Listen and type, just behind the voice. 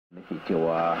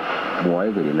cewa mu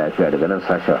waye gari lafiya daga nan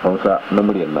sashen Hausa na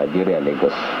muryar Najeriya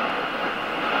Lagos.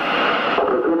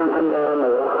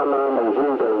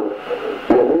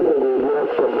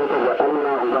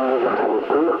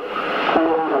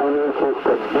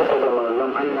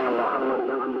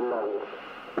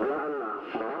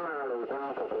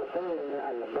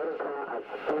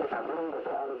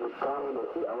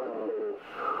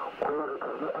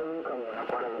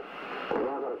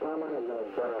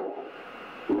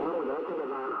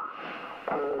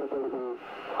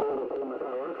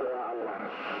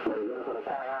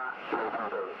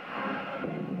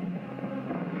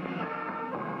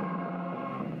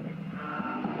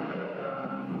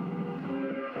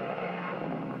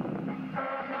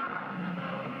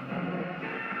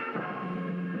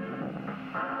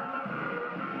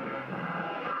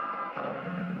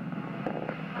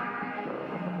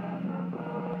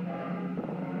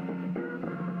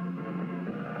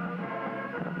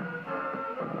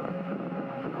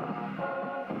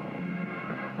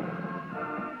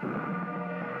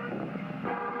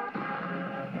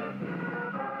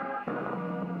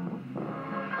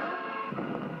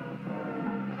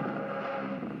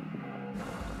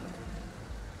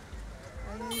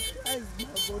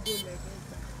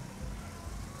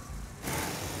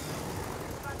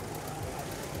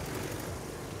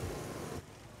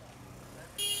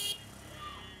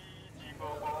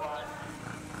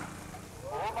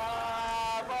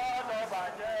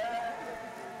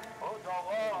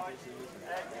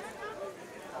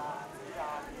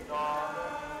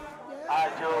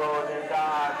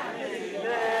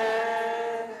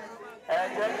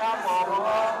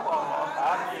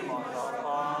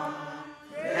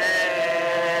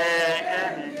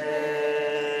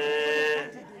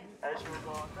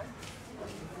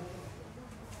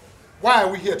 Why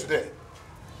are we here today?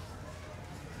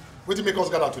 What did make us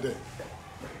gather today?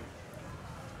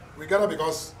 We gather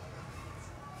because,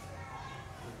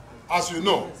 as you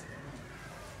know,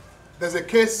 there's a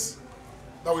case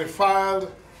that we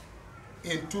filed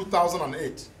in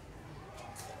 2008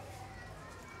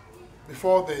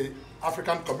 before the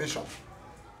African Commission.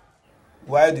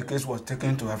 Why the case was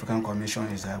taken to African Commission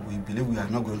is that we believe we are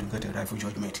not going to get a rightful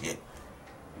judgment here.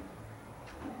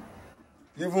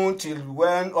 Even till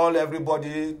when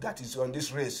everybody that is on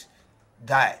this race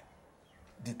die,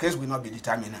 the case will not be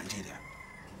determined in Nigeria.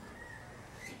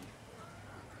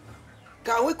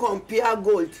 Can we compare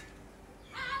gold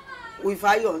with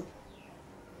iron?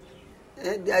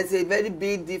 There's a very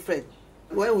big difference.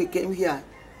 When we came here,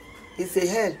 it's a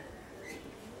hell.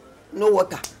 No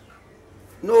water,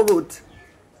 no road.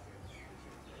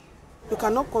 You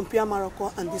cannot compare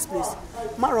Morocco and this place.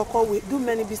 Morocco, we do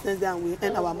many business there and we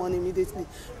earn our money immediately.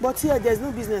 But here, there's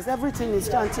no business. Everything is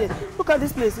shanty. Look at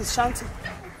this place, it's shanty.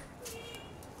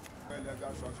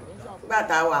 But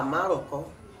our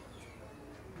Morocco,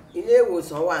 ilé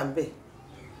ìwòsàn wà ńbẹ̀.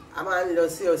 A máa ń lọ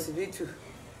sí hospital.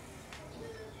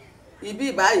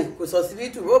 Ibi báyìí kò sọ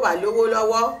hospital, bó bá lówó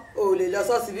lọ́wọ́, o lè lọ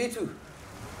sí hospital.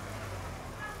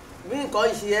 Bí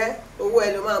nǹkan ṣe ẹ́, owó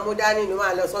ẹ ló máa mú dání ló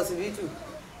máa lọ sí hospital.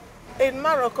 In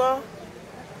Morocco,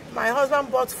 my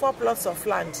husband bought 4 plots of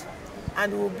land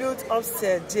and we built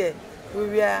upstairs there. We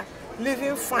were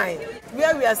living fine.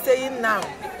 Where we are staying now,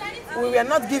 we were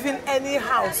not given any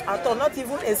house at all, not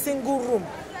even a single room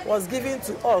was given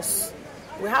to us.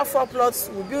 We have 4 plots,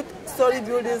 we built story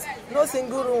buildings, no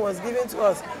single room was given to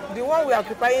us. The one we are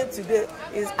occupying today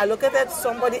is allocated to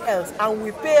somebody else and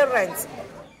we pay rent.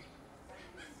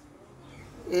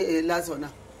 Last one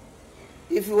now.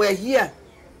 If you were here,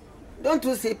 don't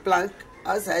you see plank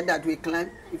outside that we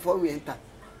climb before we enter?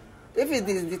 If it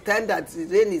is the time that the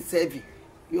rain is heavy,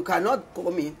 you cannot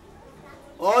come in.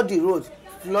 All the roads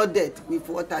flooded with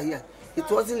water here. It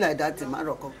wasn't like that in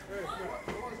Morocco.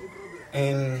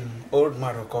 In old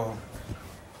Morocco,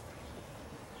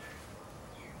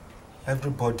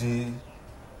 everybody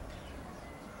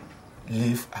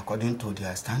live according to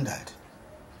their standard.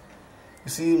 You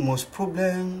see, most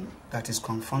problem that is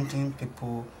confronting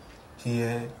people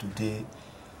here today,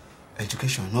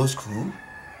 education, no school,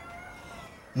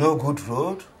 no good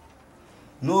road,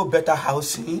 no better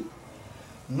housing,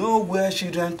 no where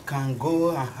children can go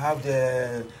and have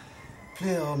their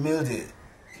play or meal day.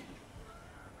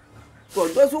 For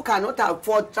those who cannot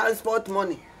afford transport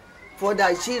money for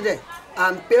their children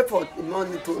and pay for the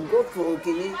money to go for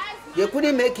Guinea, they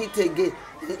couldn't make it again.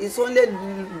 It's only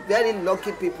very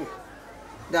lucky people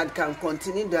that can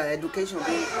continue their education.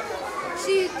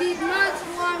 She did not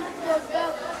want to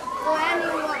work for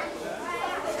anyone.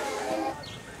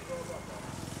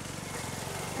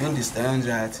 You understand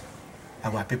that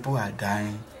our people are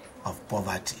dying of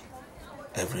poverty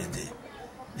every day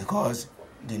because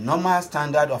the normal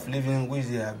standard of living which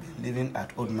they have been living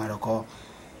at Old Maroko,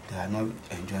 they are not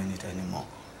enjoying it anymore.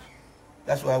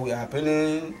 That's why we are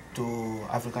appealing to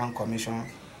African Commission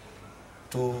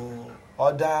to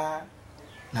order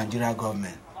Nigeria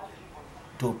government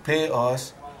to pay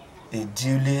us a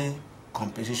duly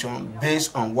compensation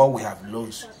based on what we have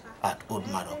lost at Old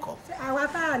Maroko.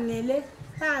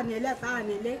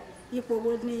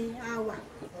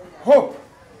 Hope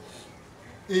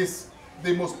is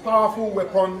the most powerful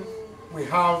weapon we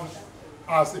have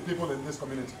as a people in this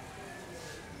community.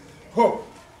 Hope.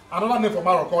 Another name for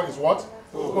Maroko is what?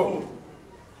 Hope.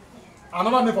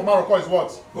 Another name for Maroko is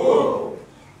what? Hope.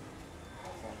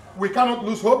 We cannot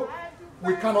lose hope.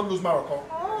 We cannot lose Maroko.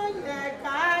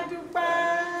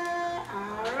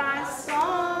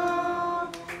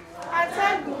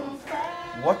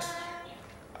 What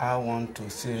I want to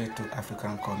say to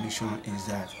African Commission is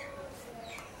that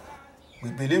we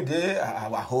believe they are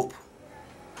our hope.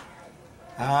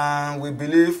 And we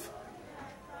believe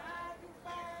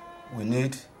we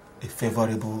need a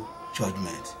favorable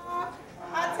judgment.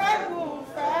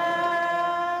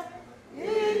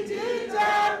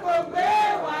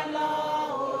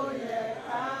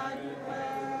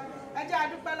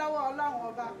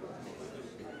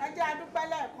 Ẹ jẹ́ a dúpẹ́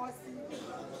lẹ́ẹ̀kan sí.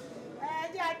 Ẹ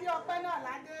jẹ́ a dí ọpẹ́ náà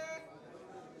ládé.